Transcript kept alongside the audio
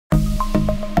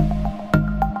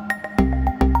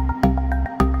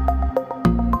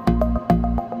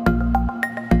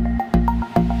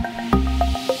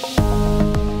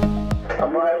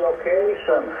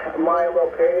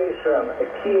location,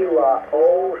 Kilo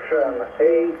Ocean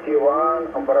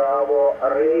 81 Bravo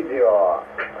Radio.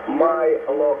 My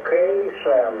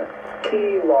location,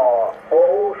 Kilo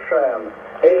Ocean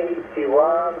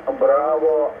 81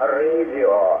 Bravo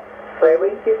Radio.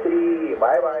 73.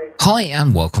 Bye-bye. Hi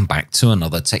and welcome back to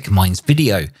another Tech Minds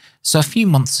video. So a few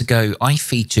months ago, I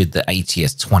featured the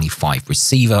ATS25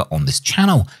 receiver on this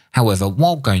channel. However,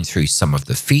 while going through some of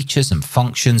the features and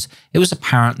functions, it was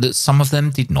apparent that some of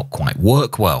them did not quite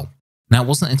work well. Now, it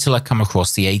wasn't until I come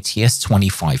across the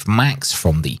ATS25 Max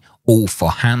from the All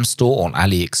for Ham store on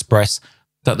AliExpress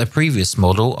that the previous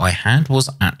model I had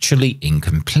was actually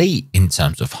incomplete in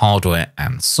terms of hardware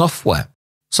and software.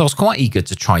 So I was quite eager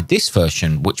to try this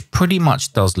version, which pretty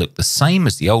much does look the same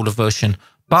as the older version,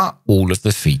 but all of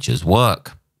the features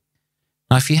work.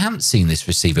 Now, if you haven't seen this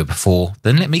receiver before,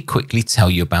 then let me quickly tell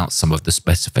you about some of the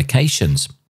specifications.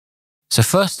 So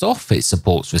first off, it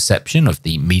supports reception of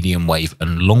the medium wave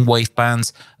and long wave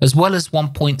bands, as well as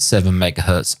 1.7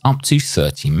 MHz up to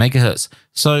 30 MHz,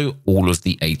 so all of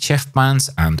the HF bands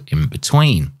and in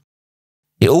between.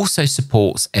 It also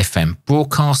supports FM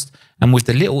broadcast, and with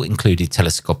the little included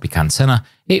telescopic antenna,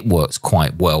 it works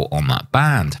quite well on that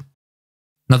band.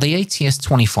 Now, the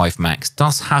ATS25 Max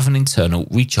does have an internal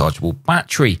rechargeable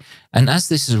battery, and as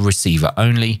this is a receiver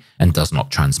only and does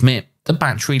not transmit, the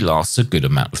battery lasts a good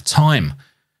amount of time.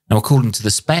 Now, according to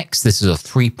the specs, this is a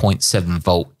 3.7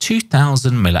 volt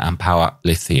 2000 mAh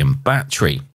lithium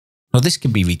battery. Now, this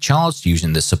can be recharged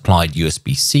using the supplied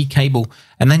USB-C cable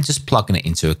and then just plugging it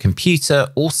into a computer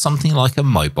or something like a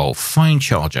mobile phone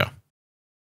charger.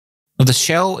 Now, the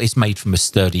shell is made from a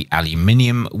sturdy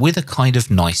aluminium with a kind of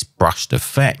nice brushed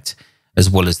effect. As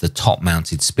well as the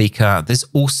top-mounted speaker, there's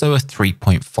also a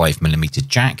 3.5mm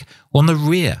jack on the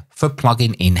rear for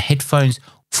plugging in headphones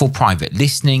for private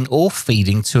listening or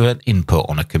feeding to an input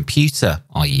on a computer,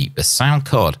 i.e. the sound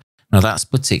card. Now, that's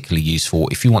particularly useful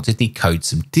if you want to decode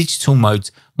some digital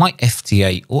modes like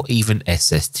FTA or even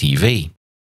SSTV.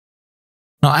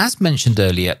 Now, as mentioned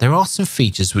earlier, there are some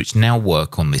features which now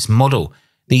work on this model.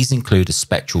 These include a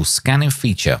spectral scanning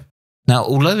feature. Now,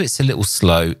 although it's a little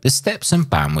slow, the steps and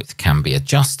bandwidth can be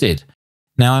adjusted.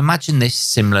 Now, imagine this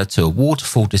similar to a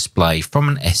waterfall display from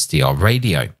an SDR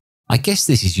radio. I guess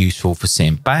this is useful for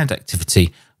seeing band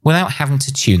activity without having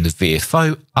to tune the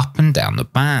VFO up and down the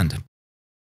band.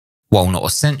 While not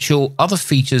essential, other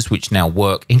features which now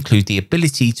work include the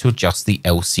ability to adjust the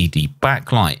LCD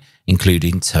backlight,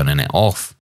 including turning it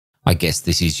off. I guess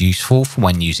this is useful for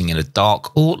when using in a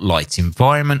dark or light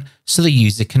environment so the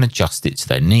user can adjust it to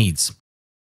their needs.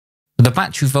 The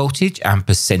battery voltage and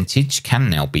percentage can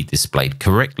now be displayed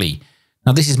correctly.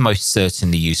 Now, this is most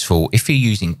certainly useful if you're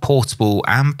using portable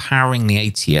and powering the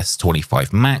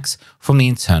ATS25 Max from the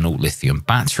internal lithium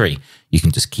battery. You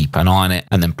can just keep an eye on it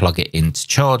and then plug it in to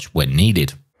charge when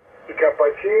needed.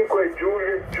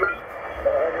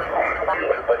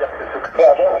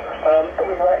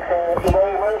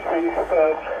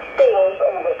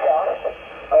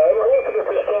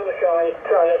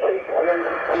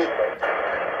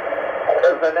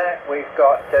 As the net, we've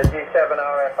got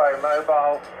G7RFO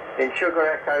mobile in Sugar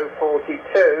Echo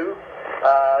 42,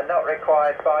 not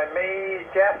required by me,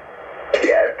 Jeff.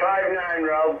 Yeah, 59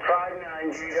 Rob,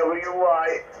 59 GWY.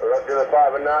 Roger the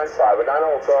 59, 59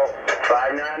 also.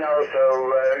 59 also,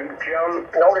 John.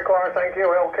 Not required, thank you,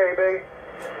 LKB.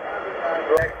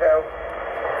 XL.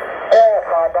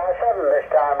 5x7 this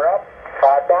time, Rob.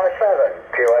 5x7,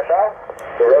 QSL.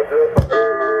 Roger.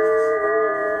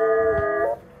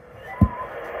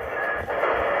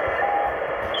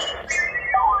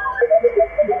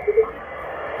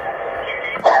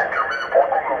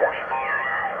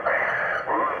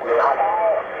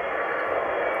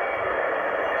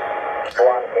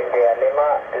 India Lima,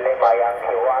 Lima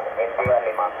Yankee 1, India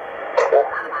Lima.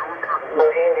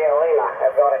 India Lima,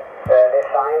 I've got it. This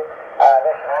sign.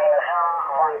 This sign is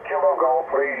 1 Kilo Golf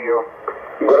Radio.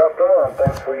 Good afternoon,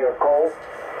 thanks for your call.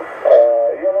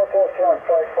 Yellow Foxtrot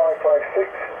 5556.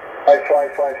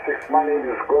 5556, my name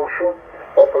is Gosho.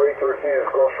 Operator here is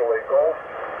Gosho Lake Golf.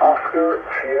 Oscar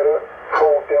Sierra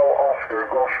Hotel Oscar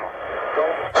Gosho.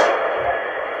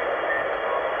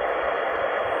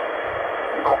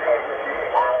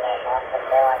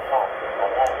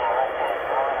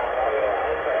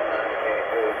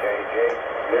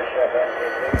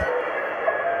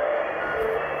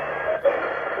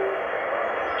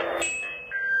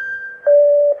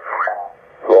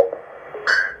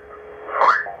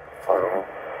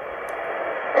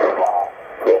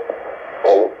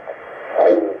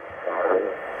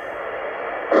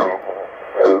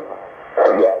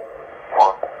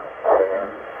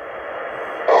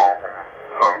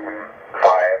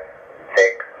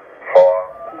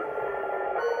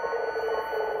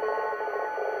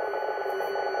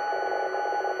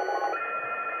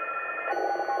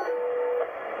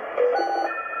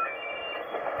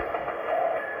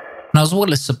 Now, as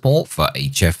well as support for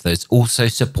HF, there's also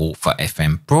support for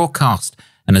FM broadcast.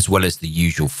 And as well as the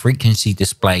usual frequency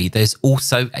display, there's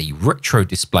also a retro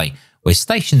display where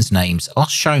stations' names are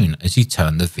shown as you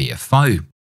turn the VFO.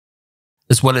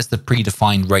 As well as the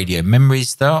predefined radio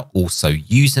memories, there are also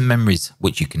user memories,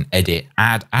 which you can edit,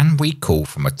 add and recall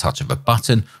from a touch of a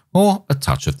button or a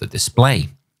touch of the display.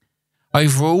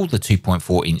 Overall, the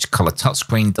 2.4-inch colour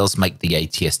touchscreen does make the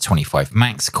ATS25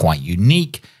 Max quite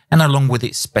unique, and along with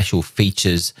its special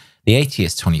features, the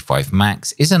ATS25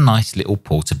 Max is a nice little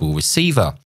portable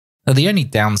receiver. Now, the only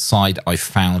downside I've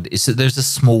found is that there's a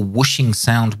small whooshing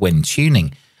sound when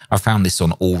tuning. I found this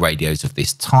on all radios of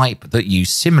this type that use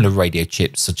similar radio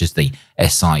chips such as the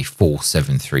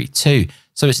SI4732,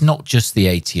 so it's not just the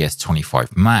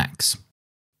ATS25 Max.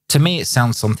 To me, it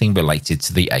sounds something related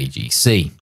to the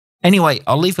AGC. Anyway,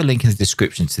 I'll leave a link in the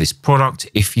description to this product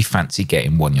if you fancy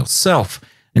getting one yourself.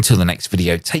 Until the next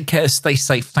video, take care, stay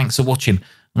safe, thanks for watching,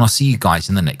 and I'll see you guys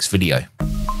in the next video.